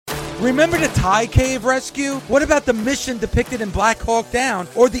Remember the Thai cave rescue? What about the mission depicted in Black Hawk Down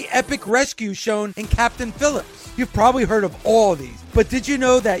or the epic rescue shown in Captain Phillips? You've probably heard of all of these, but did you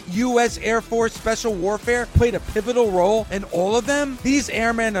know that U.S. Air Force Special Warfare played a pivotal role in all of them? These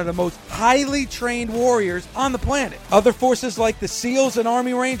airmen are the most highly trained warriors on the planet. Other forces like the SEALs and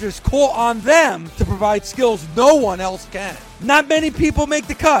Army Rangers call on them to provide skills no one else can. Not many people make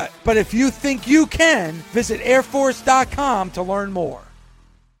the cut, but if you think you can, visit airforce.com to learn more.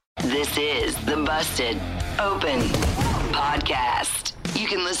 This is the Busted Open Podcast. You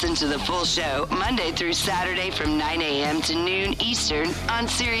can listen to the full show Monday through Saturday from 9 a.m. to noon Eastern on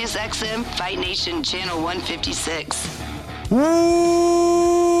SiriusXM Fight Nation Channel 156.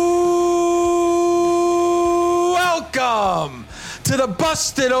 Welcome to the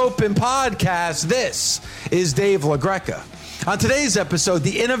Busted Open Podcast. This is Dave LaGreca. On today's episode,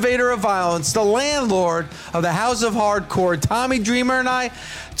 the innovator of violence, the landlord of the House of Hardcore, Tommy Dreamer, and I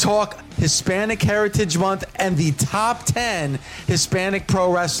talk Hispanic Heritage Month and the top 10 Hispanic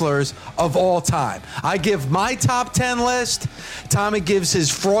pro wrestlers of all time. I give my top 10 list. Tommy gives his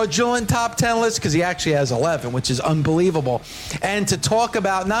fraudulent top 10 list because he actually has 11, which is unbelievable. And to talk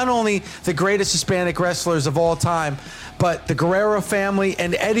about not only the greatest Hispanic wrestlers of all time, but the Guerrero family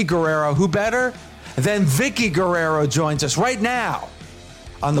and Eddie Guerrero, who better than Vicky Guerrero joins us right now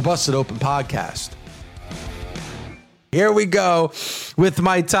on the Busted Open Podcast. Here we go with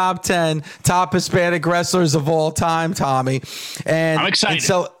my top 10 top Hispanic wrestlers of all time, Tommy. And I'm excited.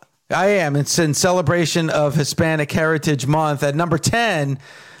 I am. It's in celebration of Hispanic Heritage Month. At number 10,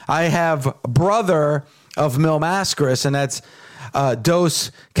 I have brother of Mil Mascaras, and that's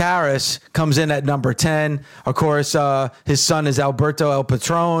Dos Caras comes in at number 10. Of course, his son is Alberto El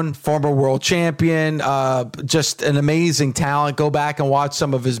Patron, former world champion, just an amazing talent. Go back and watch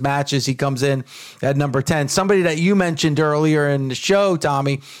some of his matches. He comes in at number 10. Somebody that you mentioned earlier in the show,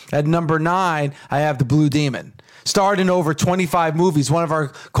 Tommy, at number 9, I have the Blue Demon. Starred in over 25 movies. One of our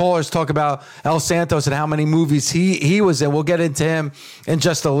callers talked about El Santos and how many movies he was in. We'll get into him in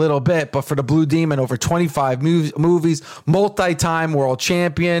just a little bit. But for the Blue Demon, over 25 movies, multi-time world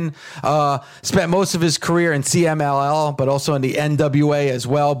champion. Spent most of his career in CMLL, but also in the NWA as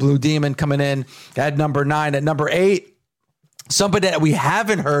well. Blue Demon coming in at number 9. At number 8, somebody that we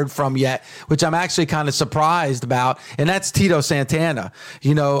haven't heard from yet, which I'm actually kind of surprised about, and that's Tito Santana.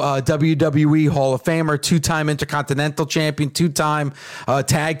 You know, WWE Hall of Famer, two-time Intercontinental Champion, two-time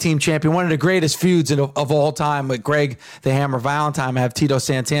Tag Team Champion, one of the greatest feuds of all time with Greg the Hammer Valentine. I have Tito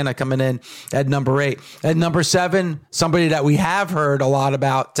Santana coming in at number 8. At number 7, somebody that we have heard a lot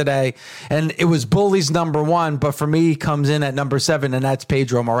about today, and it was Bully's number 1, but for me, comes in at number 7, and that's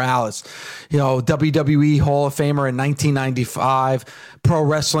Pedro Morales. You know, WWE Hall of Famer in 1995. Pro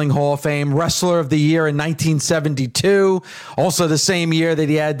Wrestling Hall of Fame, Wrestler of the Year in 1972. Also the same year that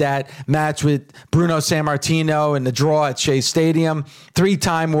he had that match with Bruno Sammartino in the draw at Shea Stadium.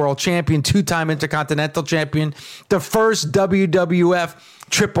 3-time world champion, 2-time Intercontinental Champion, the first WWF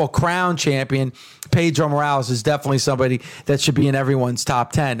Triple Crown champion. Pedro Morales is definitely somebody that should be in everyone's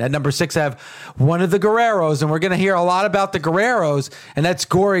top 10. At number 6, I have one of the Guerreros, and we're going to hear a lot about the Guerreros, and that's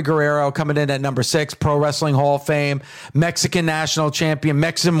Gory Guerrero coming in at number 6, Pro Wrestling Hall of Fame, Mexican National Champion,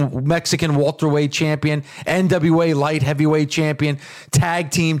 Mexican Welterweight Champion, NWA Light Heavyweight Champion,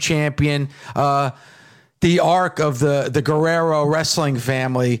 Tag Team Champion, the arc of the Guerrero wrestling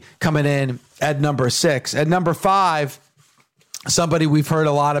family coming in at number 6. At number 5, somebody we've heard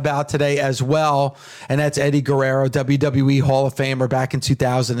a lot about today as well, and that's Eddie Guerrero, WWE Hall of Famer back in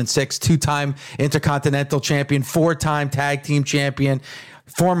 2006, 2-time Intercontinental Champion, 4-time Tag Team Champion,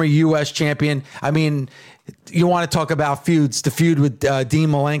 former U.S. Champion. I mean, you want to talk about feuds. The feud with Dean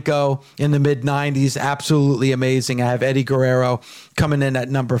Malenko in the mid-90s, absolutely amazing. I have Eddie Guerrero coming in at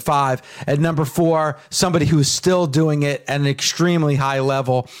number 5. At number 4, somebody who's still doing it at an extremely high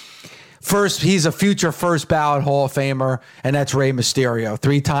level. First, he's a future first ballot Hall of Famer, and that's Rey Mysterio.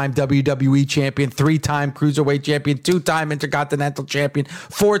 3-time WWE champion, 3-time Cruiserweight champion, 2-time Intercontinental champion,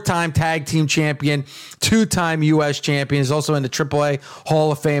 4-time Tag Team champion, 2-time U.S. champion. He's also in the AAA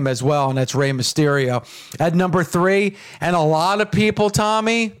Hall of Fame as well, and that's Rey Mysterio. At number 3, and a lot of people,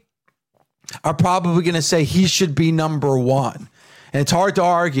 Tommy, are probably going to say he should be number 1. And it's hard to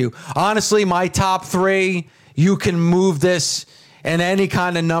argue. Honestly, my top 3, you can move this in any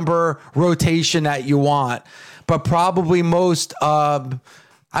kind of number rotation that you want. But probably most, I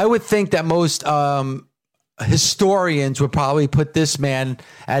would think that most historians would probably put this man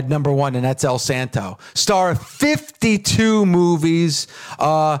at number 1, and that's El Santo. Star of 52 movies,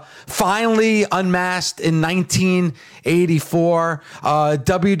 finally unmasked in 1984,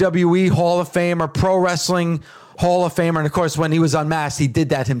 WWE Hall of Famer, Pro Wrestling Hall of Famer. And of course, when he was unmasked, he did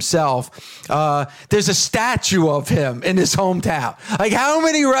that himself. There's a statue of him in his hometown. Like, how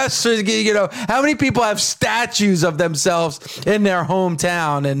many wrestlers, how many people have statues of themselves in their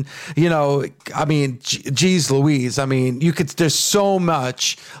hometown? And, I mean, geez Louise. I mean, there's so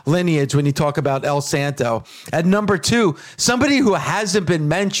much lineage when you talk about El Santo. At number 2, somebody who hasn't been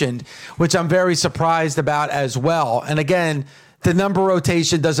mentioned, which I'm very surprised about as well. And again, the number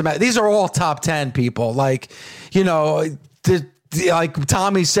rotation doesn't matter. These are all top 10 people. Like, like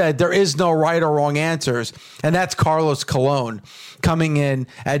Tommy said, there is no right or wrong answers. And that's Carlos Colon coming in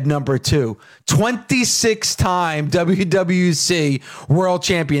at number 2. 26-time WWC world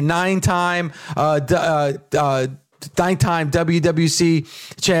champion, 9-time, 9-time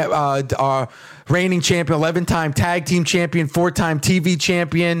WWC reigning champion, 11-time tag team champion, 4-time TV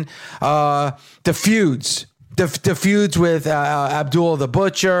champion. The feuds with Abdul the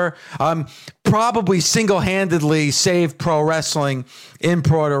Butcher probably single-handedly saved pro wrestling in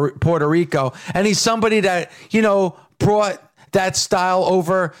Puerto Rico. And he's somebody that, brought that style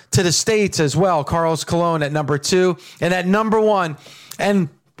over to the States as well. Carlos Colon at number 2. And at number 1, and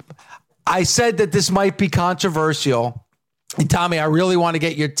I said that this might be controversial. And Tommy, I really want to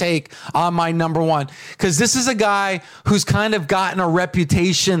get your take on my number 1, because this is a guy who's kind of gotten a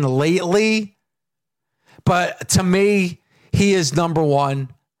reputation lately. But to me, he is number 1.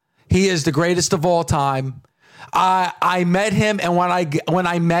 He is the greatest of all time. I met him, and when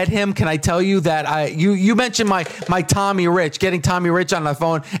I met him, can I tell you that you mentioned my Tommy Rich, getting Tommy Rich on the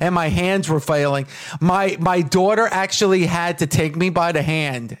phone, and my hands were flailing. My daughter actually had to take me by the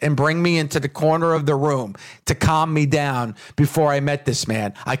hand and bring me into the corner of the room to calm me down before I met this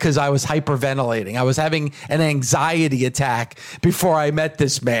man, because I was hyperventilating. I was having an anxiety attack before I met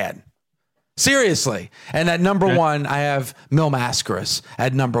this man. Seriously. And at number 1, I have Mil Mascaras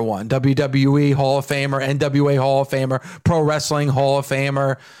at number 1. WWE Hall of Famer, NWA Hall of Famer, Pro Wrestling Hall of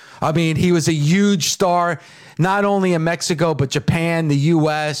Famer. I mean, he was a huge star, not only in Mexico, but Japan, the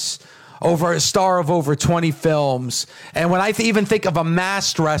U.S., a star of over 20 films. And when I even think of a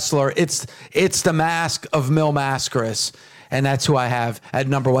masked wrestler, it's the mask of Mil Mascaras. And that's who I have at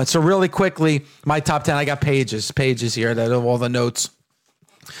number 1. So really quickly, my top 10, I got pages here that have all the notes.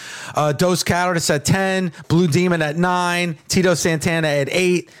 Dos Caras at 10, Blue Demon at 9, Tito Santana at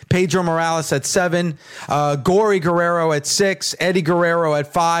 8, Pedro Morales at 7, Gory Guerrero at 6, Eddie Guerrero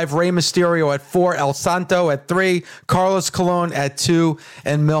at 5, Rey Mysterio at 4, El Santo at 3, Carlos Colon at 2,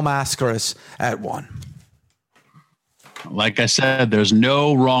 and Mil Mascaras at 1. Like I said, there's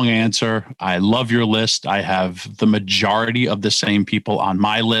no wrong answer. I love your list. I have the majority of the same people on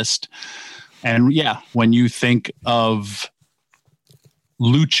my list. And yeah, when you think of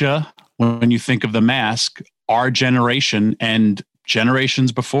lucha, when you think of the mask, our generation and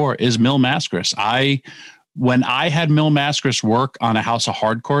generations before is Mil Mascaras. When I had Mil Mascaras work on a House of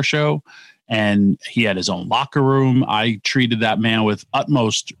Hardcore show and he had his own locker room, I treated that man with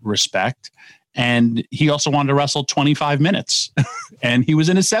utmost respect. And he also wanted to wrestle 25 minutes and he was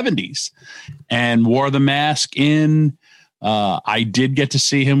in his 70s and wore the mask in. I did get to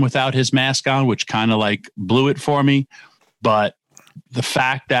see him without his mask on, which kind of like blew it for me. But the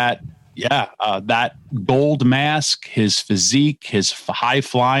fact that, that gold mask, his physique, his high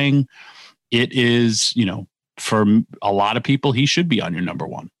flying, it is, for a lot of people, he should be on your number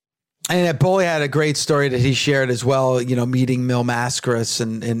 1. And Bully had a great story that he shared as well, meeting Mil Mascaras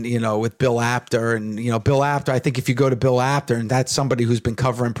and with Bill Apter. And, Bill Apter, I think if you go to Bill Apter, and that's somebody who's been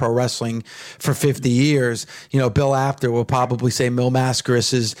covering pro wrestling for 50 years, Bill Apter will probably say Mil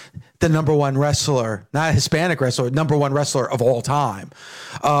Mascaras is the number 1 wrestler, not a Hispanic wrestler, number 1 wrestler of all time.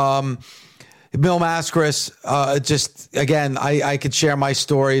 Mil Mascaras, just again, I could share my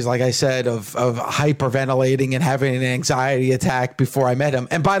stories, like I said, of hyperventilating and having an anxiety attack before I met him.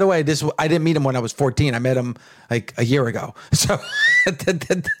 And by the way, I didn't meet him when I was 14. I met him like a year ago. So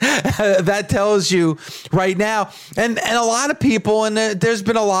that tells you right now. And a lot of people, and there's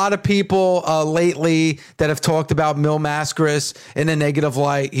been a lot of people lately that have talked about Mil Mascaras in a negative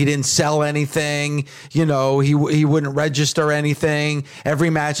light. He didn't sell anything. He wouldn't register anything. Every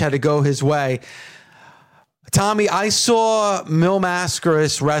match had to go his way. Tommy, I saw Mil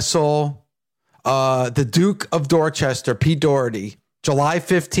Mascaras wrestle the Duke of Dorchester, Pete Doherty, July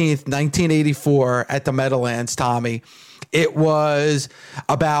 15th, 1984 at the Meadowlands, Tommy. It was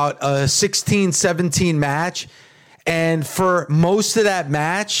about a 16-17 match. And for most of that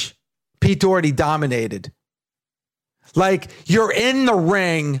match, Pete Doherty dominated. Like, you're in the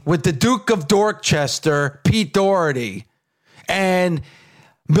ring with the Duke of Dorchester, Pete Doherty, and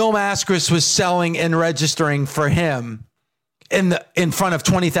Mil Mascaras was selling and registering for him. in front of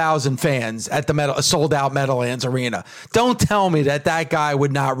 20,000 fans at the sold out Meadowlands Arena. Don't tell me that guy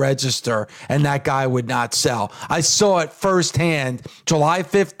would not register and that guy would not sell. I saw it firsthand, July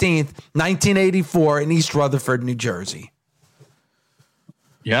 15th, 1984 in East Rutherford, New Jersey.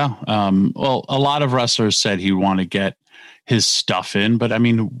 Yeah. Well, a lot of wrestlers said he'd want to get his stuff in, but I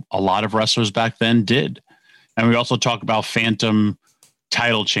mean, a lot of wrestlers back then did. And we also talk about phantom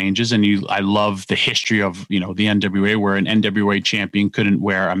title changes, and I love the history of, the NWA, where an NWA champion couldn't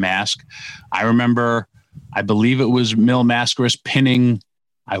wear a mask. I remember, I believe it was Mil Mascaras pinning,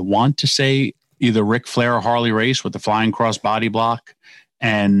 I want to say either Ric Flair or Harley Race with the flying cross body block,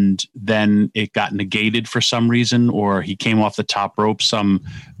 and then it got negated for some reason, or he came off the top rope, some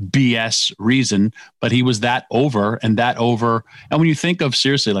BS reason, but he was that over. And when you think of,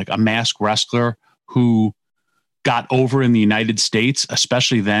 seriously, like a masked wrestler who got over in the United States,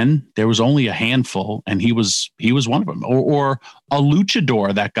 especially then, there was only a handful, and he was one of them. Or a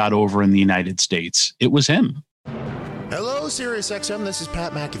luchador that got over in the United States, it was him. Hello, SiriusXM. This is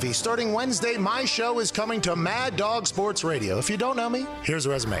Pat McAfee. Starting Wednesday, my show is coming to Mad Dog Sports Radio. If you don't know me, here's a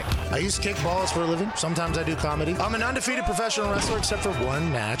resume. I used to kick balls for a living. Sometimes I do comedy. I'm an undefeated professional wrestler except for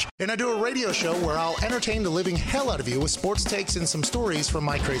one match. And I do a radio show where I'll entertain the living hell out of you with sports takes and some stories from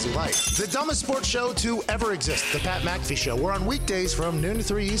my crazy life. The dumbest sports show to ever exist, The Pat McAfee Show. We're on weekdays from noon to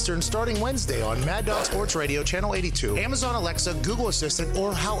 3 Eastern, starting Wednesday on Mad Dog Sports Radio, Channel 82, Amazon Alexa, Google Assistant,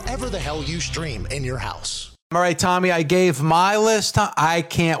 or however the hell you stream in your house. All right, Tommy, I gave my list. I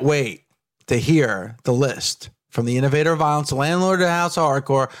can't wait to hear the list from the innovator of violence, the landlord of the house of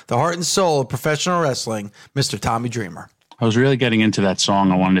hardcore, the heart and soul of professional wrestling, Mr. Tommy Dreamer. I was really getting into that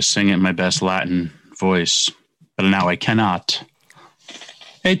song. I wanted to sing it in my best Latin voice, but now I cannot.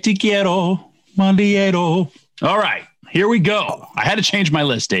 E ti quiero, Mandiero. All right, here we go. I had to change my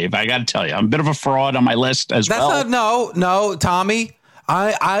list, Dave. I got to tell you, I'm a bit of a fraud on my list as well. No, Tommy.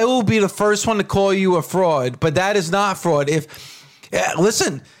 I will be the first one to call you a fraud, but that is not fraud.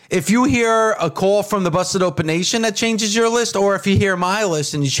 Listen, if you hear a call from the Busted Open Nation that changes your list, or if you hear my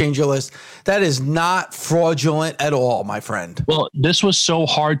list and you change your list, that is not fraudulent at all, my friend. Well, this was so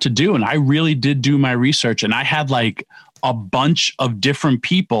hard to do, and I really did do my research, and I had like a bunch of different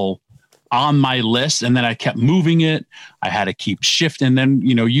people on my list, and then I kept moving it. I had to keep shifting. And then,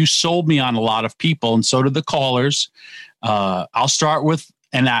 you sold me on a lot of people, and so did the callers. I'll start with,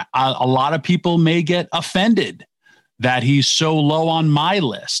 and a lot of people may get offended that he's so low on my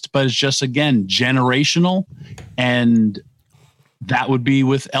list, but it's just, again, generational. And that would be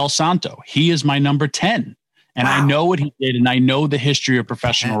with El Santo. He is my number 10. And wow. I know what he did, and I know the history of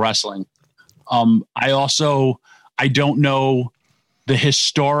professional wrestling. I don't know the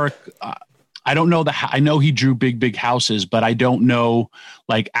historic, I don't know I know he drew big houses, but I don't know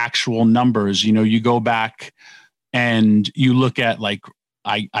like actual numbers. You go back and you look at like,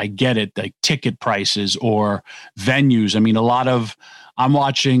 I get it, like ticket prices or venues. I mean, I'm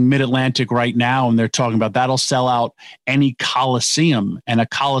watching Mid-Atlantic right now, and they're talking about that'll sell out any Coliseum, and a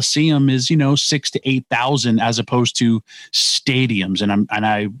Coliseum is, 6,000 to 8,000 as opposed to stadiums.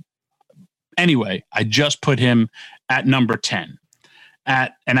 Anyway, I just put him at number 10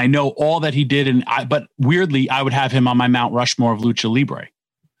 and I know all that he did. But weirdly, I would have him on my Mount Rushmore of Lucha Libre.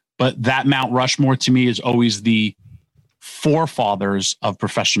 But that Mount Rushmore to me is always the forefathers of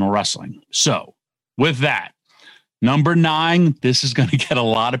professional wrestling. So with that, number 9, this is going to get a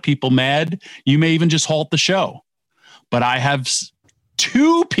lot of people mad. You may even just halt the show. But I have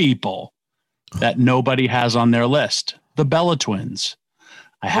 2 people that nobody has on their list. The Bella Twins.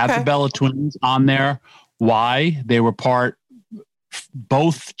 I have the Bella Twins on there. Why? They were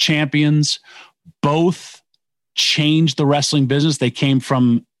both champions, both changed the wrestling business. They came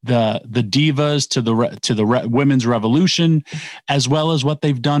from the divas to the women's revolution, as well as what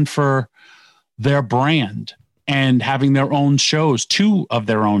they've done for their brand and having their own shows, 2 of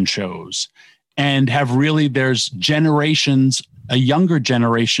their own shows, and have really, there's generations, a younger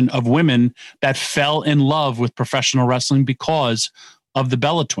generation of women that fell in love with professional wrestling because of the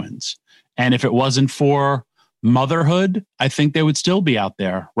Bella Twins. And if it wasn't for motherhood, I think they would still be out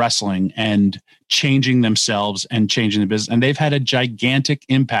there wrestling and changing themselves and changing the business. And they've had a gigantic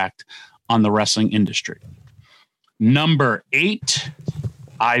impact on the wrestling industry. Number 8,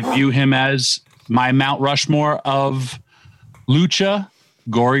 I view him as my Mount Rushmore of Lucha,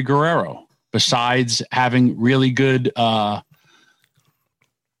 Gory Guerrero. Besides having really good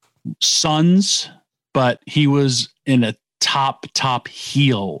sons, but he was in a top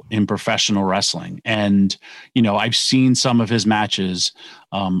heel in professional wrestling. And, I've seen some of his matches.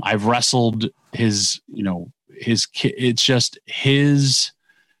 I've wrestled his it's just his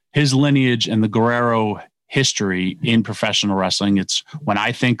lineage and the Guerrero history in professional wrestling. It's when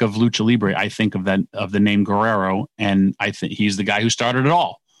I think of lucha libre, I think of the name Guerrero, and I think he's the guy who started it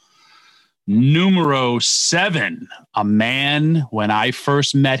all. Numero 7, a man, when I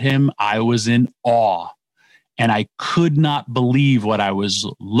first met him, I was in awe, and I could not believe what I was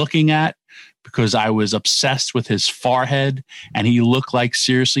looking at because I was obsessed with his forehead, and he looked like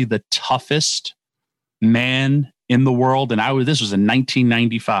seriously the toughest man in the world. And this was in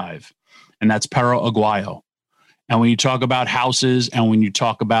 1995. And that's Perro Aguayo. And when you talk about houses and when you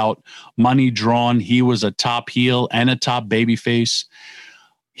talk about money drawn, he was a top heel and a top babyface.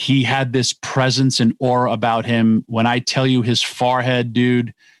 He had this presence and aura about him. When I tell you his forehead,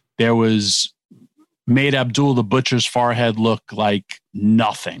 dude, made Abdul the Butcher's forehead look like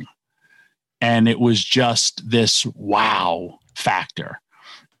nothing. And it was just this wow factor.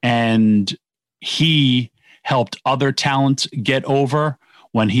 And he helped other talent get over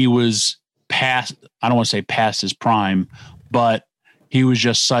when he was past, I don't want to say past his prime, but he was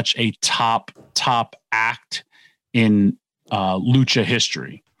just such a top act in lucha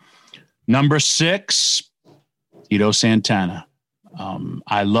history. Number 6, Tito Santana.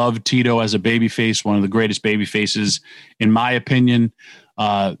 I love Tito as a babyface, one of the greatest babyfaces, in my opinion.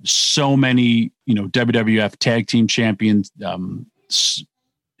 So many, WWF tag team champions,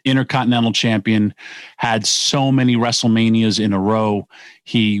 Intercontinental champion, had so many WrestleManias in a row.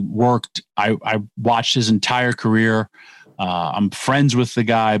 He worked, I watched his entire career. I'm friends with the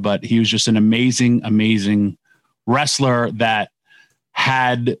guy, but he was just an amazing wrestler that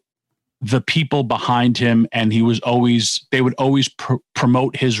had the people behind him, and they would always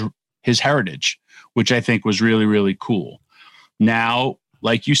promote his heritage, which I think was really, really cool. Now,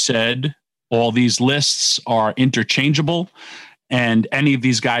 like you said, all these lists are interchangeable, and any of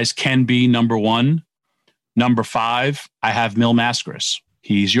these guys can be number 1. Number 5, I have Mil Mascaras.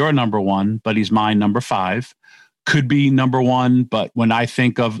 He's your number 1, but he's my number 5. Could be number 1, but when I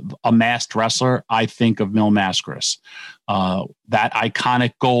think of a masked wrestler, I think of Mil Mascaras. That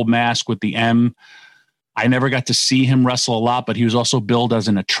iconic gold mask with the M. I never got to see him wrestle a lot, but he was also billed as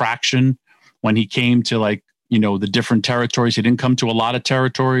an attraction when he came to the different territories. He didn't come to a lot of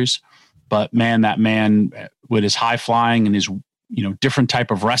territories, but man, that man with his high flying and his different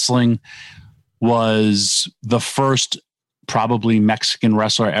type of wrestling was the first probably Mexican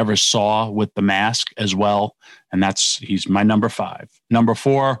wrestler I ever saw with the mask as well. And he's my number 5. Number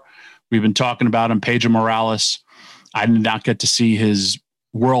 4, we've been talking about him, Pedro Morales. I did not get to see his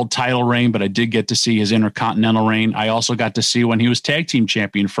world title reign, but I did get to see his Intercontinental reign. I also got to see when he was tag team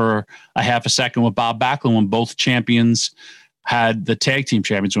champion for a half a second with Bob Backlund, when both champions had the tag team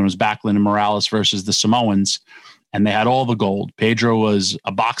champions, when it was Backlund and Morales versus the Samoans. And they had all the gold. Pedro was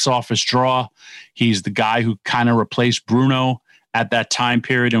a box office draw. He's the guy who kind of replaced Bruno at that time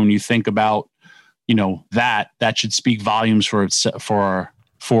period. And when you think about, that should speak volumes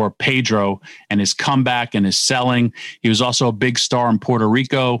for Pedro and his comeback and his selling. He was also a big star in Puerto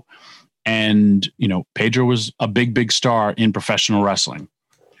Rico. And, Pedro was a big star in professional wrestling.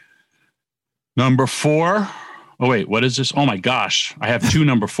 Number 4. Oh, wait, what is this? Oh, my gosh. I have 2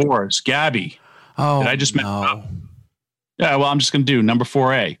 number 4s. Gabby. Oh, did I just mess no. up? Yeah, well, I'm just going to do number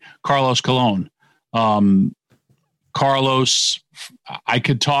 4A, Carlos Colon. Carlos, I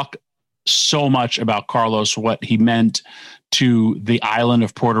could talk so much about Carlos, what he meant to the island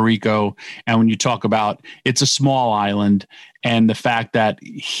of Puerto Rico. And when you talk about it's a small island, and the fact that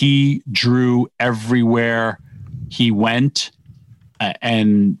he drew everywhere he went.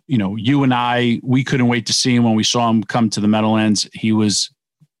 And, you and I, we couldn't wait to see him when we saw him come to the Meadowlands. He was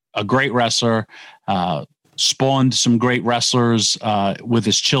a great wrestler, spawned some great wrestlers with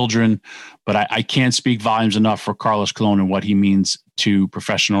his children, but I can't speak volumes enough for Carlos Colon and what he means to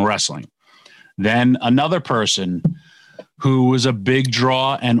professional wrestling. Then another person who was a big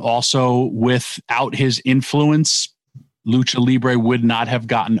draw, and also without his influence, Lucha Libre would not have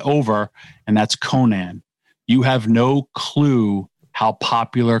gotten over, and that's Konnan. You have no clue how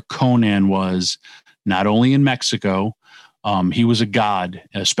popular Konnan was, not only in Mexico. He was a god,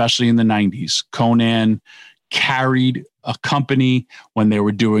 especially in the 90s. Konnan carried a company when they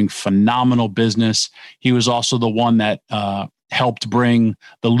were doing phenomenal business. He was also the one that helped bring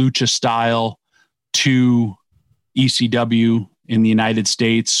the lucha style to ECW in the United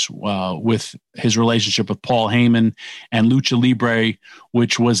States with his relationship with Paul Heyman, and Lucha Libre,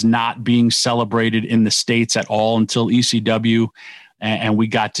 which was not being celebrated in the States at all until ECW. And we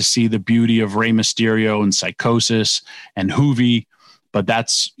got to see the beauty of Rey Mysterio and Psychosis and Hoovy. But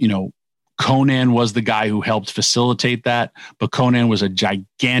that's, Konnan was the guy who helped facilitate that. But Konnan was a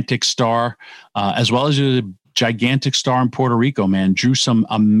gigantic star, as well as a gigantic star in Puerto Rico, man. Drew some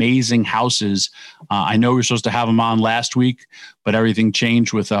amazing houses. I know we were supposed to have him on last week, but everything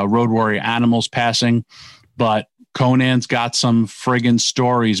changed with Road Warrior Animals passing. But Konnan's got some friggin'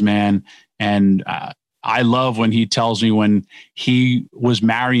 stories, man. And I love when he tells me when he was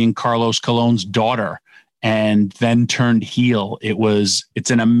marrying Carlos Colon's daughter and then turned heel.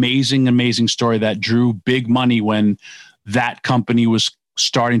 It's an amazing, amazing story that drew big money when that company was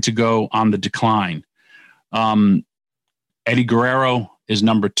starting to go on the decline. Eddie Guerrero is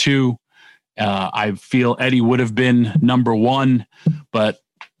number 2. I feel Eddie would have been number 1, but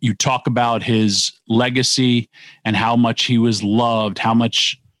you talk about his legacy and how much he was loved, how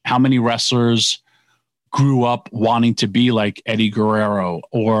many wrestlers grew up wanting to be like Eddie Guerrero,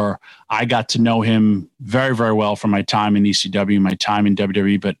 or I got to know him very, very well from my time in ECW, my time in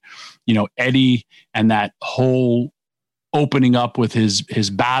WWE. But, Eddie and that whole opening up with his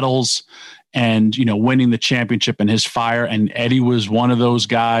battles and, winning the championship and his fire. And Eddie was one of those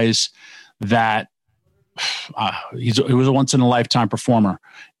guys that he was a once in a lifetime performer.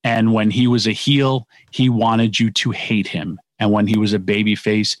 And when he was a heel, he wanted you to hate him. And when he was a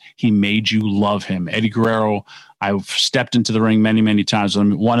babyface, he made you love him. Eddie Guerrero, I've stepped into the ring many, many times.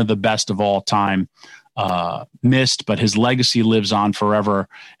 I'm one of the best of all time. Missed, but his legacy lives on forever.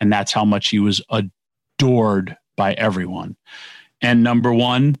 And that's how much he was adored by everyone. And number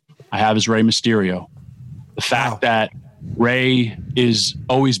 1, I have is Rey Mysterio. The fact that Rey is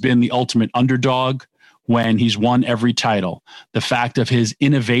always been the ultimate underdog when he's won every title. The fact of his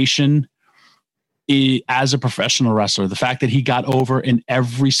innovation as a professional wrestler, the fact that he got over in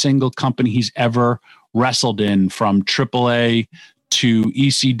every single company he's ever wrestled in, from AAA to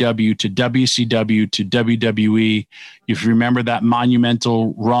ECW to WCW to WWE. If you remember that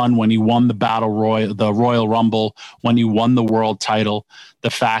monumental run when he won the the Royal Rumble, when he won the world title, the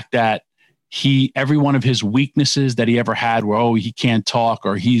fact that every one of his weaknesses that he ever had where, he can't talk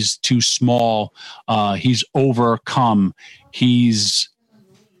or he's too small, he's overcome. He's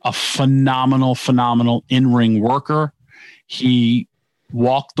a phenomenal in-ring worker. He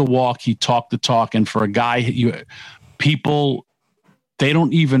walked the walk, he talked the talk. And for a guy, people, they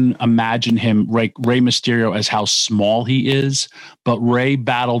don't even imagine him, Rey Mysterio, as how small he is. But Rey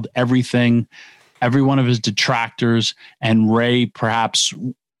battled everything, every one of his detractors. And Rey, perhaps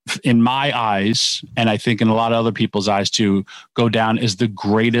in my eyes, and I think in a lot of other people's eyes too, go down as the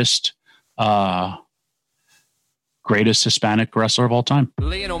greatest Hispanic wrestler of all time.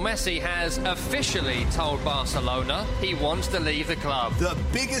 Lionel Messi has officially told Barcelona he wants to leave the club. The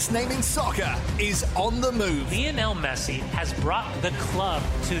biggest name in soccer is on the move. Lionel Messi has brought the club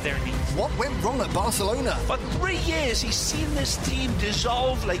to their knees. What went wrong at Barcelona? For 3 years, he's seen this team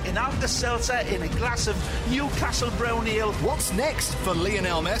dissolve like an Alka-Seltzer in a glass of Newcastle brown ale. What's next for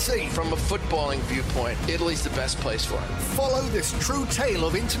Lionel Messi? From a footballing viewpoint, Italy's the best place for him. Follow this true tale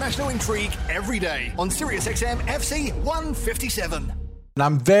of international intrigue every day on SiriusXM FC 157. And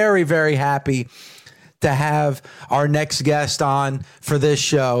I'm very, very happy to have our next guest on for this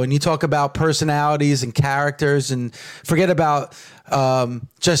show. And you talk about personalities and characters, and forget about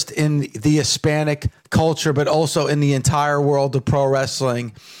just in the Hispanic culture, but also in the entire world of pro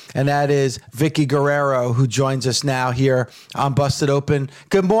wrestling. And that is Vickie Guerrero, who joins us now here on Busted Open.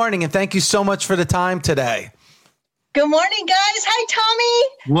 Good morning, and thank you so much for the time today. Good morning, guys. Hi,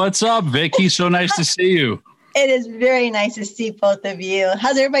 Tommy. What's up, Vickie? So nice to see you. It is very nice to see both of you.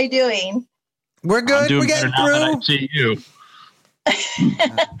 How's everybody doing? We're good. We're getting through. I see you.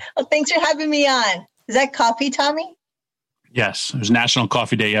 Well, thanks for having me on. Is that coffee, Tommy? Yes. It was National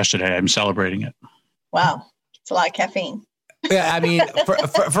Coffee Day yesterday. I'm celebrating it. Wow. It's a lot of caffeine. Yeah, I mean,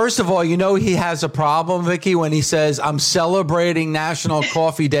 first of all, he has a problem, Vickie, when he says, I'm celebrating National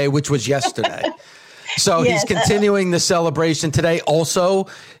Coffee Day, which was yesterday. So yes, he's continuing the celebration today. Also,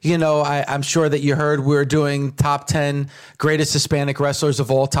 I'm sure that you heard we're doing top 10 greatest Hispanic wrestlers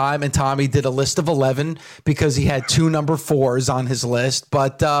of all time. And Tommy did a list of 11 because he had 2 number 4s on his list.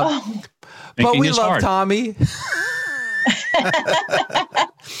 But we love Tommy.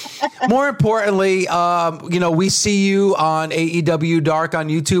 More importantly, we see you on AEW Dark on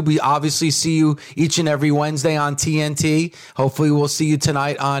YouTube. We obviously see you each and every Wednesday on TNT. Hopefully we'll see you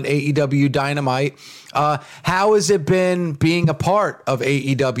tonight on AEW Dynamite. How has it been being a part of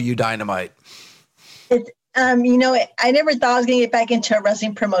AEW Dynamite? I never thought I was going to get back into a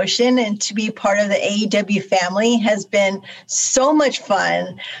wrestling promotion, and to be part of the AEW family has been so much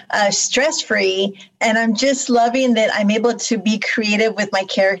fun, stress-free, and I'm just loving that I'm able to be creative with my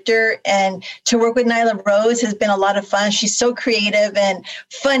character, and to work with Nyla Rose has been a lot of fun. She's so creative and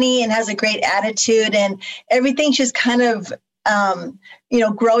funny and has a great attitude, and everything's just kind of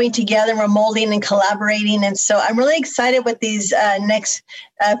growing together. We're molding and collaborating. And so I'm really excited what these next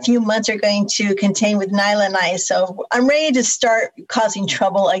few months are going to contain with Nyla and I. So I'm ready to start causing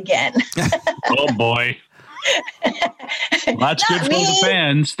trouble again. Oh, boy. That's good for the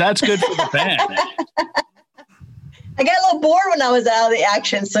fans. That's good for the fans. I got a little bored when I was out of the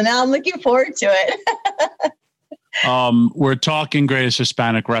action, so now I'm looking forward to it. We're talking greatest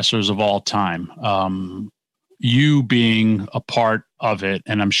Hispanic wrestlers of all time. You being a part of it,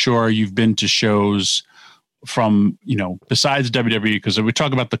 and I'm sure you've been to shows from, besides WWE, because we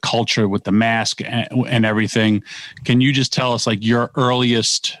talk about the culture with the mask and everything. Can you just tell us like your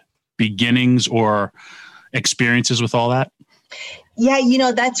earliest beginnings or experiences with all that? Yeah,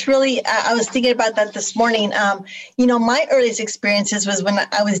 that's really, I was thinking about that this morning. My earliest experiences was when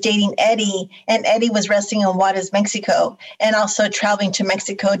I was dating Eddie, and Eddie was wrestling in Juarez, Mexico, and also traveling to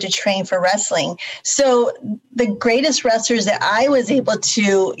Mexico to train for wrestling. So the greatest wrestlers that I was able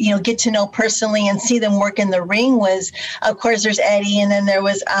to, get to know personally and see them work in the ring was, of course, there's Eddie, and then there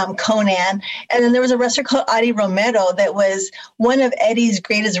was Conan, and then there was a wrestler called Adi Romero that was one of Eddie's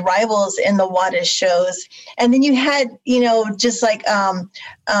greatest rivals in the Juarez shows. And then you had, just like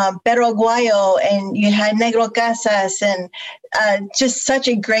Pedro Aguayo, and you had Negro Casas, and just such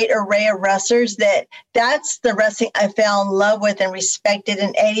a great array of wrestlers that's the wrestling I fell in love with and respected.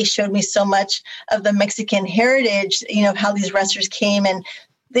 And Eddie showed me so much of the Mexican heritage, of how these wrestlers came, and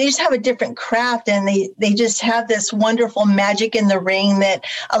they just have a different craft, and they just have this wonderful magic in the ring that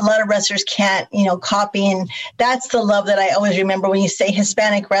a lot of wrestlers can't, copy. And that's the love that I always remember when you say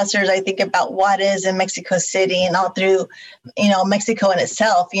Hispanic wrestlers. I think about Juarez and Mexico City and all through, Mexico in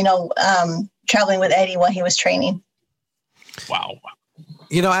itself, traveling with Eddie while he was training. Wow.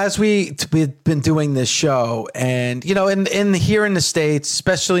 As we've been doing this show, and in here in the States,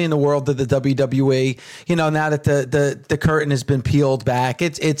 especially in the world of the WWE, now that the curtain has been peeled back,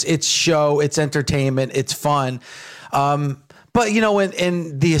 it's show, it's entertainment, it's fun. But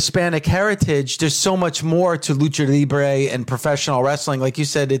in the Hispanic heritage, there's so much more to lucha libre and professional wrestling. Like you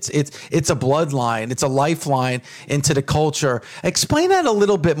said, it's a bloodline, it's a lifeline into the culture. Explain that a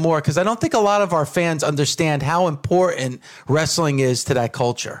little bit more, because I don't think a lot of our fans understand how important wrestling is to that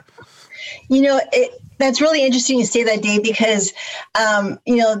culture. That's really interesting you say that, Dave, because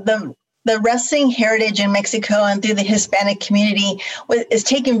the wrestling heritage in Mexico and through the Hispanic community is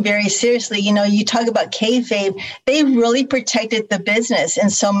taken very seriously. You talk about kayfabe, they really protected the business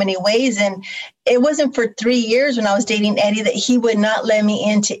in so many ways. And it wasn't for 3 years when I was dating Eddie that he would not let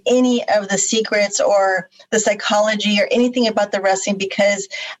me into any of the secrets or the psychology or anything about the wrestling, because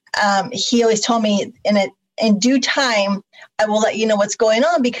he always told me in due time, I will let you know what's going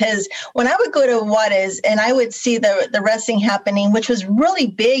on. Because when I would go to Juarez and I would see the wrestling happening, which was really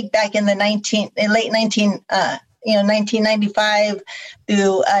big back in the late 1995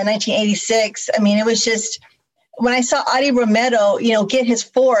 through 1986. I mean, it was just, when I saw Adi Romero, get his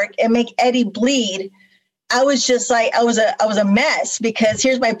fork and make Eddie bleed, I was just like, I was a mess, because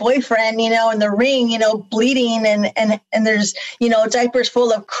here's my boyfriend, in the ring, bleeding, and there's, diapers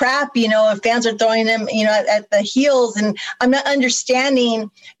full of crap, fans are throwing them, at the heels. And I'm not understanding,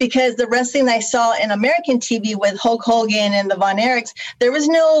 because the wrestling I saw in American TV with Hulk Hogan and the Von Erichs, there was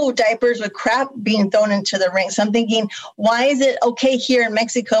no diapers with crap being thrown into the ring. So I'm thinking, why is it okay here in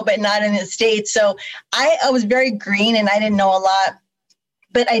Mexico, but not in the States? So I was very green, and I didn't know a lot.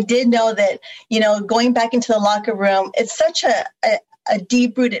 But I did know that, going back into the locker room, it's such a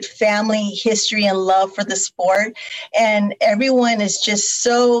deep-rooted family history and love for the sport. And everyone is just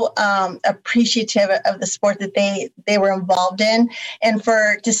so appreciative of the sport that they were involved in. And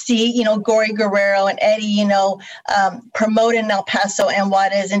to see, Gory Guerrero and Eddie, promote in El Paso and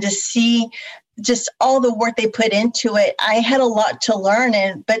Juarez, and to see just all the work they put into it, I had a lot to learn.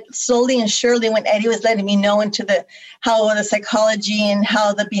 But slowly and surely, when Eddie was letting me know into how the psychology and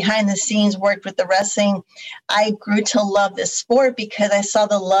how the behind the scenes worked with the wrestling, I grew to love this sport, because I saw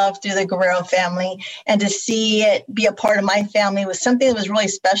the love through the Guerrero family, and to see it be a part of my family was something that was really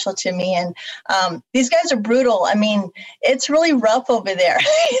special to me. And these guys are brutal. I mean, it's really rough over there.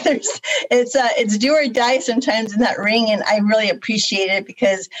 It's do or die sometimes in that ring. And I really appreciate it,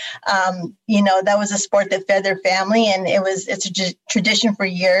 because, that was a sport that fed their family, and it's a tradition for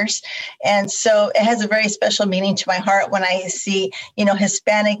years. And so it has a very special meaning to my heart when I see,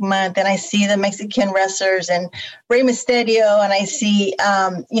 Hispanic Month, and I see the Mexican wrestlers and Rey Mysterio, and I see,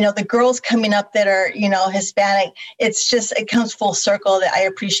 the girls coming up that are, Hispanic. It comes full circle that I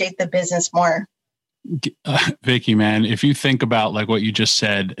appreciate the business more. Vicky, man, if you think about like what you just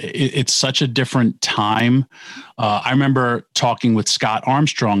said, it's such a different time. I remember talking with Scott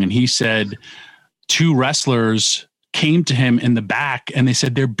Armstrong, and he said 2 wrestlers came to him in the back and they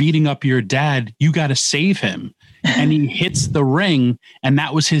said, they're beating up your dad. You got to save him. And he hits the ring. And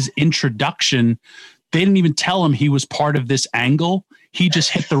that was his introduction. They didn't even tell him he was part of this angle. He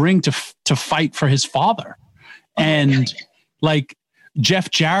just hit the ring to fight for his father. And like Jeff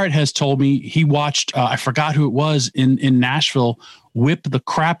Jarrett has told me, he watched, I forgot who it was in Nashville, whip the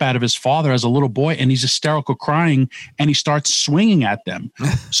crap out of his father as a little boy, and he's hysterical crying, and he starts swinging at them.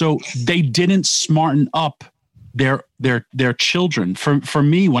 So they didn't smarten up their children. For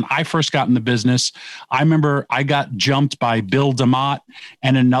me, when I first got in the business, I remember I got jumped by Bill DeMott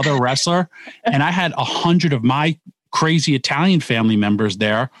and another wrestler, and I had 100 of my crazy Italian family members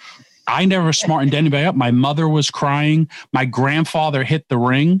there. I never smartened anybody up. My mother was crying. My grandfather hit the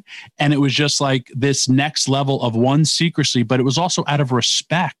ring, and it was just like this next level of one, secrecy, but it was also out of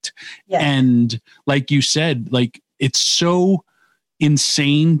respect. Yes. And like you said, like, it's so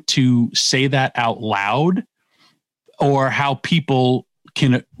insane to say that out loud, or how people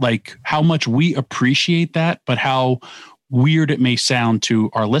can, like, how much we appreciate that, but how weird it may sound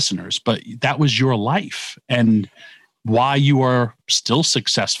to our listeners. But that was your life, and why you are still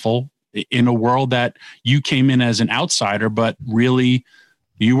successful in a world that you came in as an outsider, but really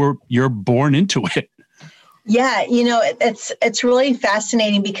you're born into it. Yeah. It's really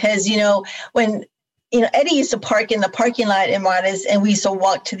fascinating because, when, Eddie used to park in the parking lot in Juarez, and we used to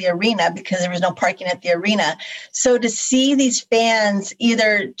walk to the arena because there was no parking at the arena. So to see these fans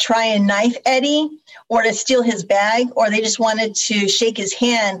either try and knife Eddie or to steal his bag, or they just wanted to shake his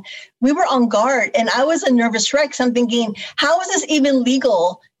hand, we were on guard. And I was a nervous wreck. So I'm thinking, how is this even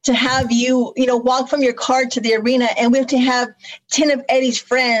legal to have you, walk from your car to the arena, and we have to have 10 of Eddie's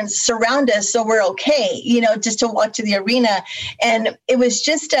friends surround us so we're okay, just to walk to the arena. And it was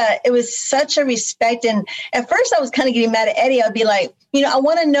just, it was such a respect. And at first I was kind of getting mad at Eddie. I'd be like, I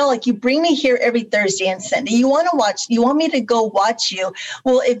want to know, like, you bring me here every Thursday and Sunday. You want me to go watch you.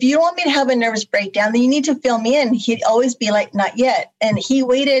 Well, if you don't want me to have a nervous breakdown, then you need to fill me in. He'd always be like, not yet. And he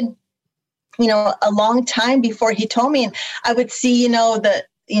waited, a long time before he told me. And I would see,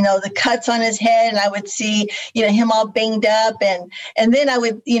 the cuts on his head, and I would see, him all banged up. And then I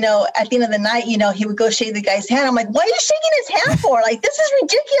would, at the end of the night, he would go shake the guy's hand. I'm like, what are you shaking his hand for? Like, this is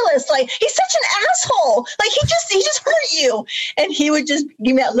ridiculous. Like, he's such an asshole. Like, he just hurt you. And he would just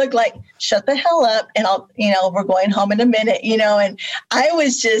give me that look like, shut the hell up. And I'll, we're going home in a minute, and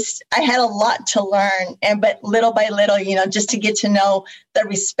I had a lot to learn. But little by little, just to get to know the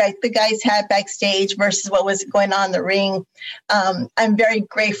respect the guys had backstage versus what was going on in the ring. I'm very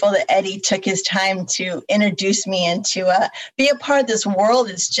grateful that Eddie took his time to introduce me and to be a part of this world.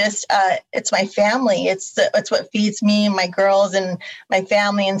 It's just, it's my family. It's what feeds me, my girls, and my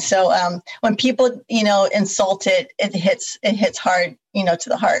family. And so when people, insult it, it hits hard, to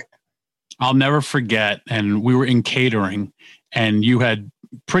the heart. I'll never forget. And we were in catering, and you had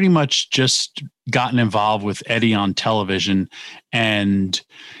pretty much just gotten involved with Eddie on television, and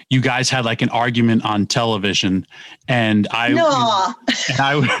you guys had like an argument on television, and I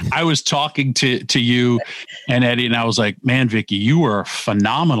was talking to you and Eddie, and I was like, man, Vicky, you were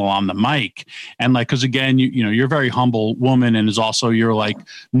phenomenal on the mic. And like, cause again, you're a very humble woman, and is also, you're like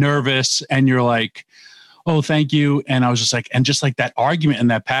nervous, and you're like, oh, thank you. And I was just like, and just like that argument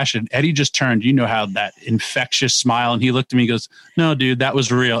and that passion, Eddie just turned, how that infectious smile. And he looked at me and goes, no, dude, that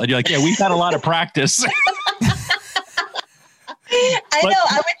was real. And you're like, yeah, we've had a lot of practice. I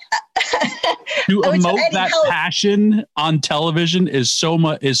know. To emote that passion on television is so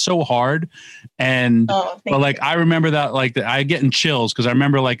hard. And but like, I remember that, like, I getting chills because I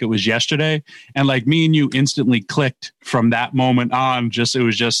remember like it was yesterday, and like me and you instantly clicked from that moment on. It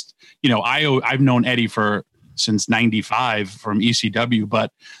was just, I've known Eddie since 95 from ECW,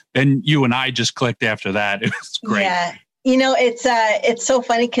 but then you and I just clicked after that. It was great. Yeah. It's so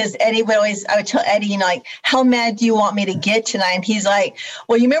funny because I would tell Eddie, like, how mad do you want me to get tonight? And he's like,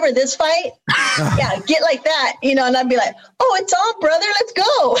 well, you remember this fight? Yeah, get like that, and I'd be like, oh, it's on, brother, let's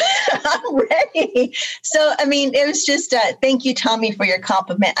go. I'm ready. So, I mean, it was just, thank you, Tommy, for your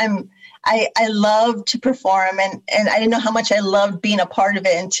compliment. I love to perform, and I didn't know how much I loved being a part of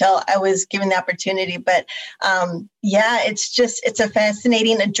it until I was given the opportunity. But it's a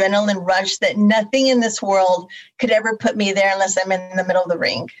fascinating adrenaline rush that nothing in this world could ever put me there unless I'm in the middle of the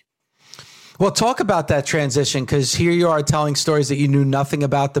ring. Well, talk about that transition, because here you are telling stories that you knew nothing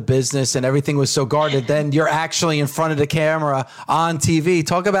about the business and everything was so guarded. Then you're actually in front of the camera on TV.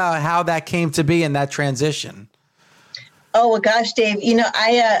 Talk about how that came to be in that transition. Oh, well, gosh, Dave,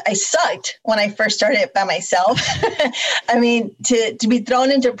 I sucked when I first started by myself. I mean, to be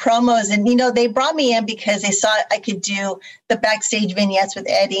thrown into promos, and, they brought me in because they saw I could do the backstage vignettes with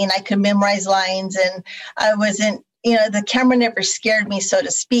Eddie, and I could memorize lines, and I wasn't the camera never scared me, so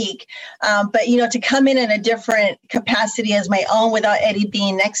to speak. But, to come in a different capacity as my own without Eddie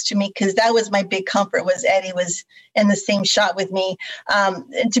being next to me, because that was my big comfort, was Eddie was in the same shot with me.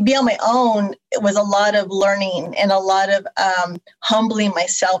 And to be on my own, it was a lot of learning and a lot of humbling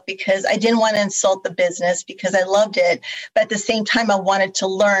myself, because I didn't want to insult the business because I loved it. But at the same time, I wanted to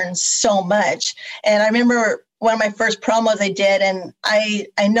learn so much. And I remember one of my first promos I did, and I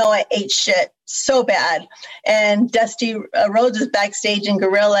know I ate shit so bad. And Dusty Rhodes was backstage in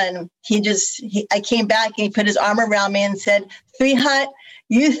Gorilla, and I came back and he put his arm around me and said, "3 Hut,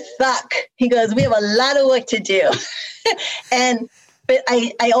 you suck." He goes, "We have a lot of work to do." But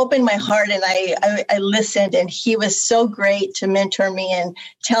I opened my heart and I listened, and he was so great to mentor me and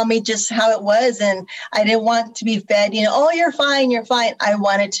tell me just how it was. And I didn't want to be fed, "Oh, you're fine, you're fine." I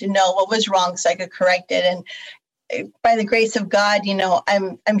wanted to know what was wrong so I could correct it. And by the grace of God,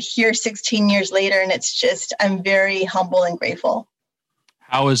 I'm here 16 years later, and it's just, I'm very humble and grateful.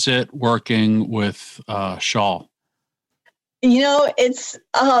 How is it working with Shaul?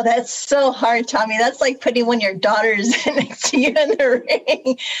 That's so hard, Tommy. That's like putting one of your daughters next to you in the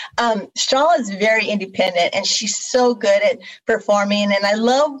ring. Shaul is very independent, and she's so good at performing. And I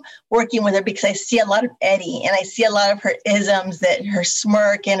love working with her because I see a lot of Eddie, and I see a lot of her isms, that her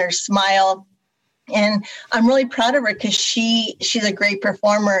smirk and her smile. And I'm really proud of her because she's a great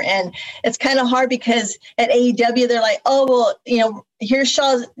performer. And it's kind of hard because at AEW, they're like, "Oh, well, here's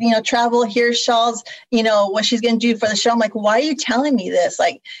Shaw's, travel. Here's Shaw's, what she's going to do for the show." I'm like, "Why are you telling me this?"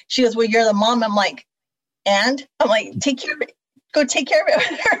 Like, she goes, "Well, you're the mom." I'm like, "And?" I'm like, "Take care of it. Go take care of it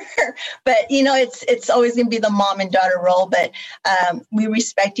with her." But, it's always going to be the mom and daughter role. But we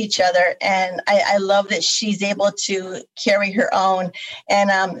respect each other. And I love that she's able to carry her own.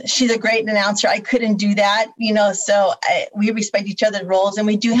 And she's a great announcer. I couldn't do that, so we respect each other's roles. And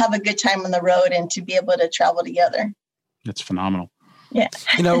we do have a good time on the road, and to be able to travel together. That's phenomenal. Yeah.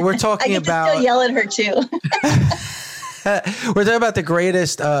 We're talking I get to still yell at her too. We're talking about the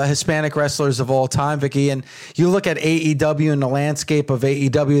greatest Hispanic wrestlers of all time, Vicky. And you look at AEW and the landscape of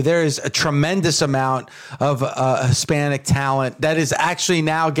AEW, there is a tremendous amount of Hispanic talent that is actually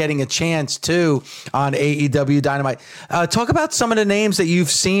now getting a chance too on AEW Dynamite. Talk about some of the names that you've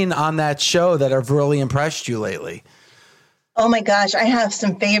seen on that show that have really impressed you lately. Oh my gosh, I have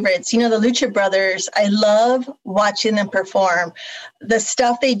some favorites. The Lucha Brothers, I love watching them perform. The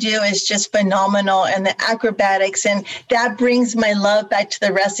stuff they do is just phenomenal, and the acrobatics, and that brings my love back to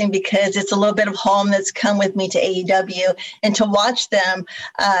the wrestling, because it's a little bit of home that's come with me to AEW. And to watch them,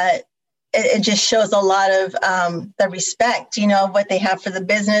 it just shows a lot of the respect, what they have for the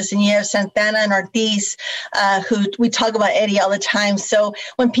business. And you have Santana and Ortiz, who we talk about Eddie all the time. So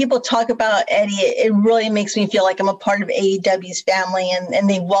when people talk about Eddie, it really makes me feel like I'm a part of AEW's family, and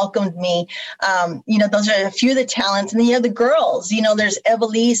they welcomed me. Those are a few of the talents. And then you have the girls, there's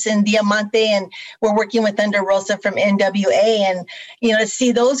Evelise and Diamante, and we're working with Thunder Rosa from NWA. And, to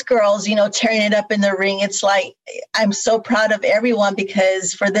see those girls, tearing it up in the ring, it's like, I'm so proud of everyone,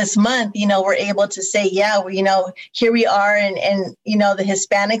 because for this month, we're able to say, yeah, here we are. And the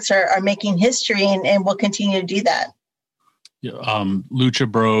Hispanics are making history, and we'll continue to do that. Lucha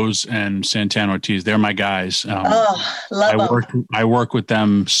Bros and Santana Ortiz, they're my guys. Love them. I work with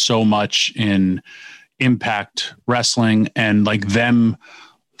them so much in Impact Wrestling, and like them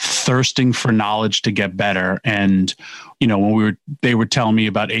thirsting for knowledge to get better. And, when they were telling me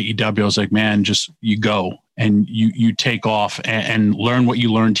about AEW, I was like, man, just you go and you take off and learn what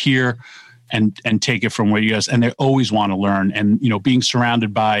you learned here and take it from where you guys, and they always want to learn. And, being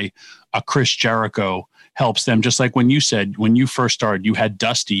surrounded by a Chris Jericho helps them. Just like when you said, when you first started, you had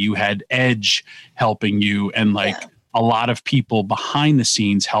Dusty, you had Edge helping you, and a lot of people behind the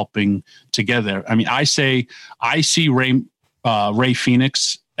scenes helping together. I mean, I see Rey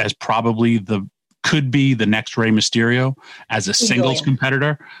Fenix as probably could be the next Rey Mysterio as a singles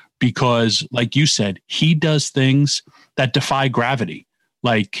competitor, because like you said, he does things that defy gravity.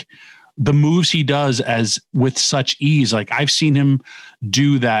 Like the moves he does with such ease. Like I've seen him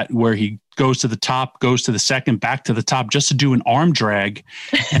do that where he goes to the top, goes to the second, back to the top just to do an arm drag.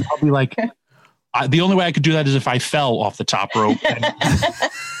 And I'll be like, the only way I could do that is if I fell off the top rope.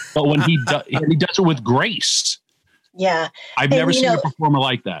 But when he does it with grace. Yeah. I've never seen a performer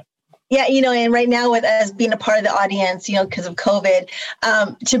like that. Yeah, and right now with us being a part of the audience, because of COVID,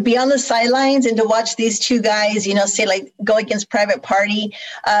 to be on the sidelines and to watch these two guys, say like go against Private Party,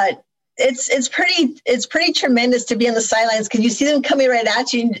 it's pretty tremendous to be on the sidelines because you see them coming right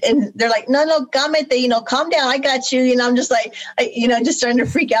at you and they're like, no, cámete, calm down. I got you. I'm just like, just starting to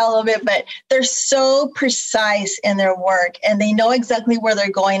freak out a little bit, but they're so precise in their work and they know exactly where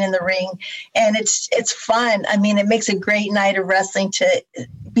they're going in the ring. And it's fun. I mean, it makes a great night of wrestling to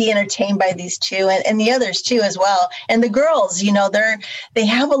be entertained by these two and the others too as well. And the girls, they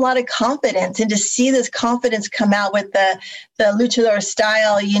have a lot of confidence, and to see this confidence come out with the luchador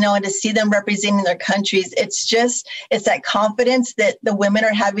style, and to see them representing their countries, it's that confidence that the women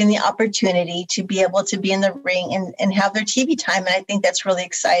are having the opportunity to be able to be in the ring and have their TV time. And I think that's really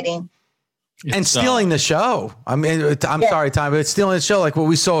exciting. And stealing the show. I mean, sorry, Tom, but it's stealing the show. Like what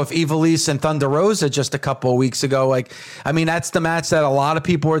we saw with Ivelisse and Thunder Rosa just a couple of weeks ago. Like, I mean, that's the match that a lot of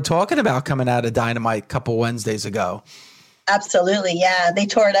people were talking about coming out of Dynamite a couple Wednesdays ago. Absolutely. Yeah. They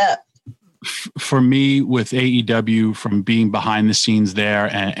tore it up. For me, with AEW, from being behind the scenes there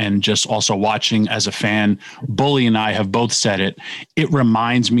and just also watching as a fan, Bully and I have both said it. It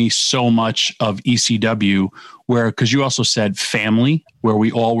reminds me so much of ECW, because you also said family, where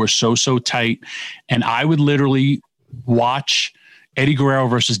we all were so tight. And I would literally watch Eddie Guerrero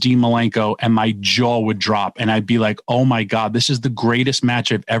versus Dean Malenko and my jaw would drop. And I'd be like, oh my God, this is the greatest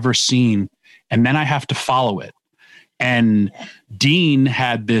match I've ever seen. And then I have to follow it. And Dean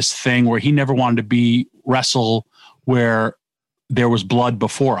had this thing where he never wanted to wrestle where there was blood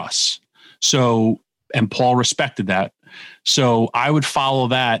before us. So, and Paul respected that. So I would follow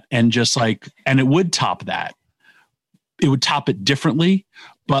that and and it would top that. It would top it differently,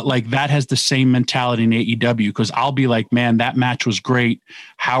 but that has the same mentality in AEW, because I'll be like, man, that match was great.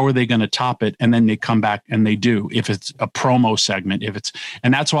 How are they going to top it? And then they come back and they do, if it's a promo segment,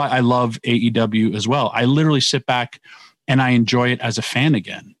 and that's why I love AEW as well. I literally sit back and I enjoy it as a fan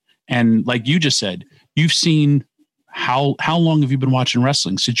again. And like you just said, you've seen how long have you been watching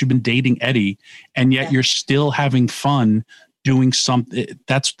wrestling? Since you've been dating Eddie, and yet you're still having fun doing something.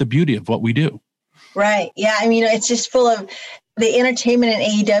 That's the beauty of what we do. Right. Yeah. I mean, it's just full of the entertainment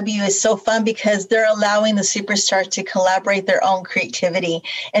in AEW is so fun because they're allowing the superstars to collaborate their own creativity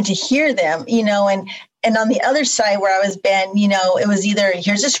and to hear them, and on the other side where I was been, it was either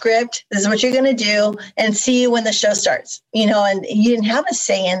here's a script, this is what you're going to do, and see you when the show starts, and you didn't have a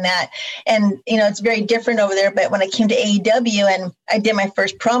say in that. And, it's very different over there. But when I came to AEW and I did my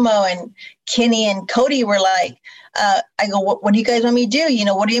first promo and Kenny and Cody were like, I go, what do you guys want me to do?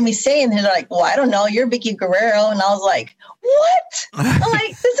 What do you want me to say? And they're like, well, I don't know. You're Vicky Guerrero. And I was like, what? I'm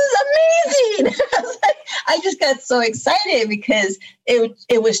like, this is amazing. I just got so excited because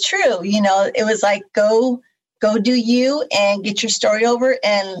it was true. It was like, go do you and get your story over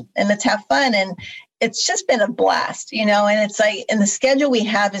and let's have fun. And it's just been a blast, and it's like, and the schedule we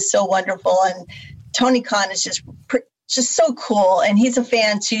have is so wonderful. And Tony Khan is just so cool. And he's a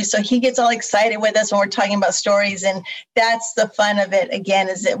fan too. So he gets all excited with us when we're talking about stories. And that's the fun of it again,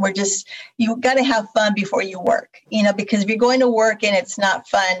 is that you got to have fun before you work, because if you're going to work and it's not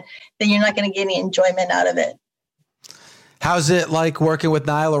fun, then you're not going to get any enjoyment out of it. How's it like working with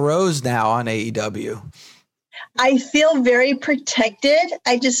Nyla Rose now on AEW? I feel very protected,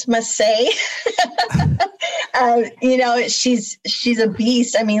 I just must say. She's a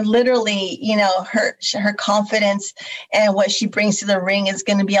beast. I mean, literally, her confidence and what she brings to the ring is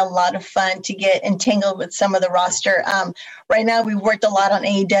going to be a lot of fun to get entangled with some of the roster. Right now, we've worked a lot on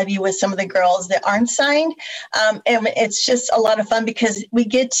AEW with some of the girls that aren't signed. And it's just a lot of fun because we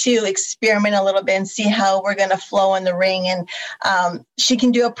get to experiment a little bit and see how we're going to flow in the ring. And she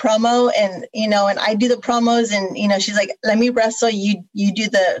can do a promo and I do the promos and, she's like, let me wrestle. You do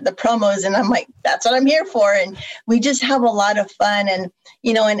the promos. And I'm like, that's what I'm here for. And we just have a lot of fun and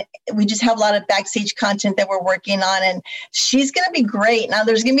we just have a lot of backstage content that we're working on, and she's going to be great. Now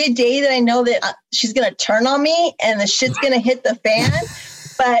there's going to be a day that I know that she's going to turn on me and the shit's going to hit the fan.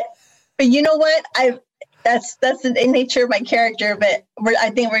 but you know what? That's the nature of my character, but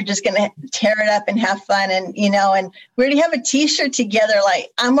I think we're just going to tear it up and have fun. And, and we already have a t-shirt together.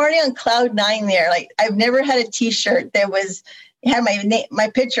 Like I'm already on cloud 9 there. Like I've never had a t-shirt that had my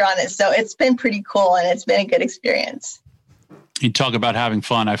picture on it. So it's been pretty cool and it's been a good experience. You talk about having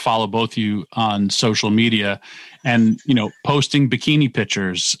fun. I follow both of you on social media and, posting bikini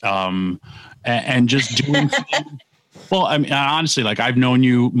pictures and just doing well, I mean, honestly, like I've known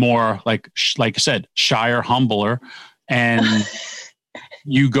you more like I said, shyer, humbler, and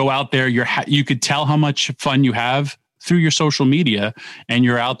you go out there, you could tell how much fun you have through your social media, and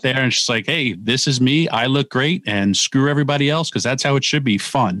you're out there and it's just like, hey, this is me. I look great and screw everybody else. Cause that's how it should be,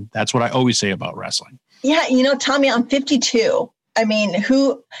 fun. That's what I always say about wrestling. Yeah. Tommy, I'm 52. I mean,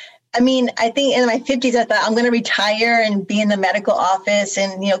 I mean, I think in my 50s, I thought I'm going to retire and be in the medical office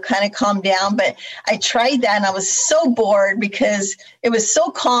and, kind of calm down. But I tried that and I was so bored because it was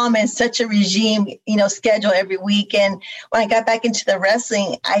so calm and such a regime, schedule every week. And when I got back into the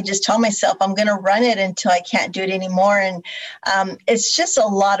wrestling, I just told myself I'm going to run it until I can't do it anymore. And it's just a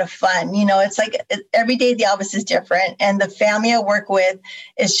lot of fun. It's like every day at the office is different. And the family I work with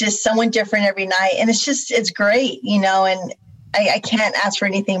is just someone different every night. And it's great, and I can't ask for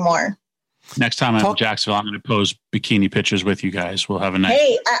anything more. Next time I'm in Jacksonville, I'm going to pose bikini pictures with you guys. We'll have a nice.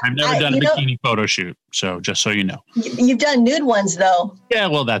 Hey, I've never done a bikini photo shoot, so just so you know. You've done nude ones, though. Yeah,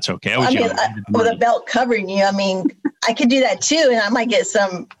 well, that's okay. With a belt covering you, I mean, I could do that too, and I might get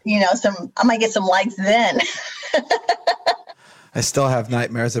some, I might get some likes then. I still have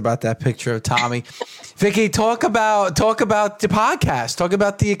nightmares about that picture of Tommy. Vicky, talk about the podcast. Talk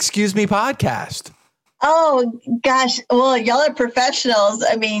about the Excuse Me podcast. Oh, gosh. Well, y'all are professionals.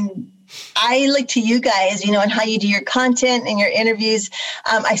 I mean, I look to you guys, and how you do your content and your interviews.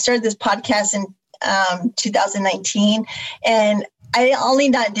 I started this podcast in 2019, and I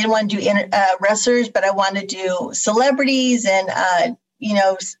didn't want to do wrestlers, but I wanted to do celebrities and,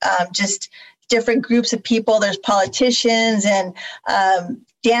 just different groups of people. There's politicians and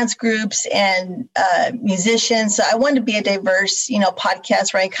dance groups and musicians. So I wanted to be a diverse,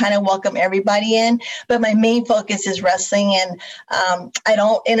 podcast where I kind of welcome everybody in. But my main focus is wrestling. And I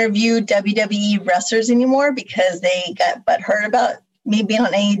don't interview WWE wrestlers anymore because they got butthurt about me being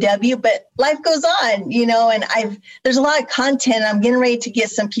on AEW. But life goes on, and there's a lot of content. I'm getting ready to get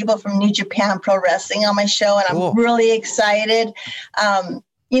some people from New Japan Pro Wrestling on my show, and I'm really excited.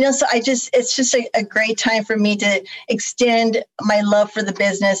 So it's just a great time for me to extend my love for the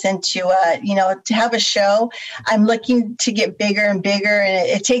business and to have a show. I'm looking to get bigger and bigger, and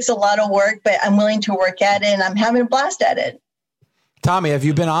it takes a lot of work, but I'm willing to work at it, and I'm having a blast at it. Tommy, have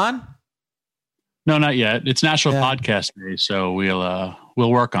you been on? No, not yet. It's National Podcast Day, so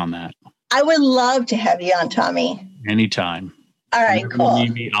we'll work on that. I would love to have you on, Tommy. Anytime. All right, cool. You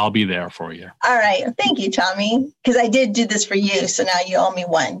need me, I'll be there for you. All right. Thank you, Tommy. Because I did do this for you. So now you owe me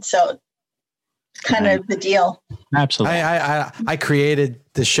one. So it's kind of the deal. Absolutely. I created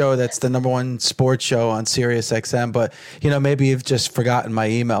the show that's the #1 sports show on Sirius XM. But, maybe you've just forgotten my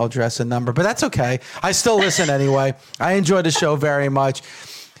email address and number. But that's okay. I still listen anyway. I enjoy the show very much.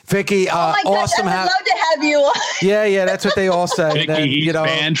 Vicky, awesome. I would love to have you on. Yeah, that's what they all say. Vicky,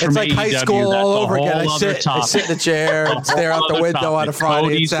 then, it's like high school all over again. I sit in the chair and stare out the window on a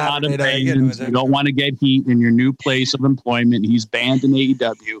Friday and Saturday. You don't want to get heat in your new place of employment. He's banned in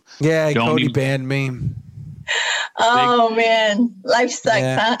AEW. Yeah, Cody banned me. Oh, man. Life sucks,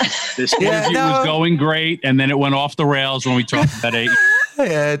 huh? This interview was going great, and then it went off the rails when we talked about AEW.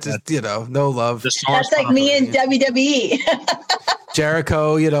 Yeah, just, no love. That's like me in WWE.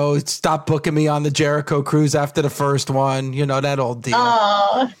 Jericho, stopped booking me on the Jericho cruise after the first one. That old deal.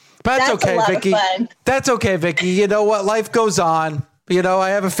 Oh, but that's okay, Vicky. That's okay, Vicky. You know what? Life goes on. I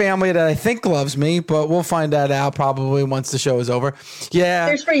have a family that I think loves me, but we'll find that out probably once the show is over. Yeah.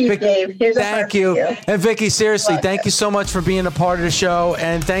 Here's for you, Dave. Here's thank you. And Vicky, seriously, thank you so much for being a part of the show.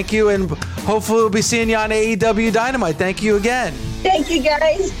 And thank you. And hopefully we'll be seeing you on AEW Dynamite. Thank you again. Thank you,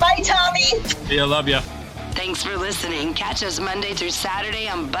 guys. Bye, Tommy. Yeah, love you. Thanks for listening. Catch us Monday through Saturday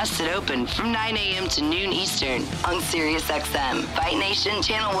on Busted Open from 9 a.m. to noon Eastern on Sirius XM, Fight Nation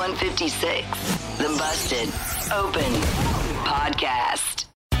Channel 156. The Busted Open Podcast.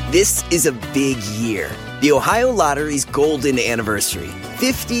 This is a big year. The Ohio Lottery's golden anniversary.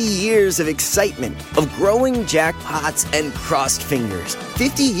 50 years of excitement, of growing jackpots and crossed fingers.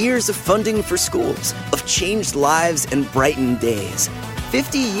 50 years of funding for schools, of changed lives and brightened days.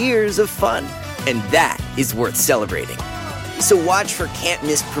 50 years of fun. And that is worth celebrating. So watch for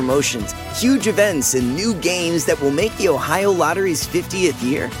can't-miss promotions, huge events, and new games that will make the Ohio Lottery's 50th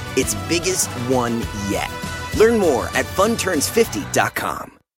year its biggest one yet. Learn more at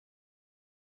funturns50.com.